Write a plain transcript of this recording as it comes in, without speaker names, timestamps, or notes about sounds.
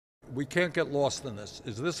we can't get lost in this,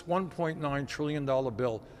 is this $1.9 trillion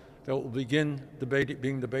bill that will begin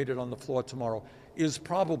being debated on the floor tomorrow is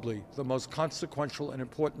probably the most consequential and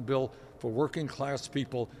important bill for working class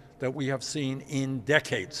people that we have seen in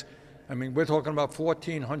decades. I mean, we're talking about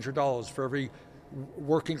 $1,400 for every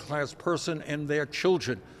working class person and their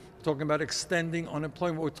children. We're talking about extending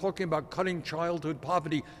unemployment. We're talking about cutting childhood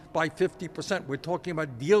poverty by 50%. We're talking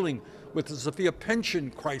about dealing with the severe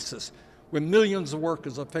pension crisis, where millions of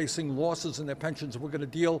workers are facing losses in their pensions. We're going to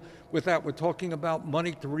deal with that. We're talking about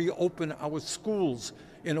money to reopen our schools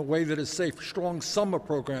in a way that is safe, strong summer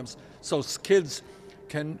programs so kids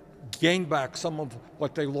can gain back some of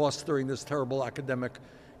what they lost during this terrible academic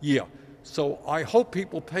year. So I hope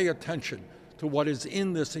people pay attention to what is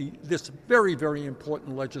in this very, very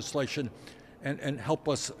important legislation and help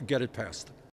us get it passed.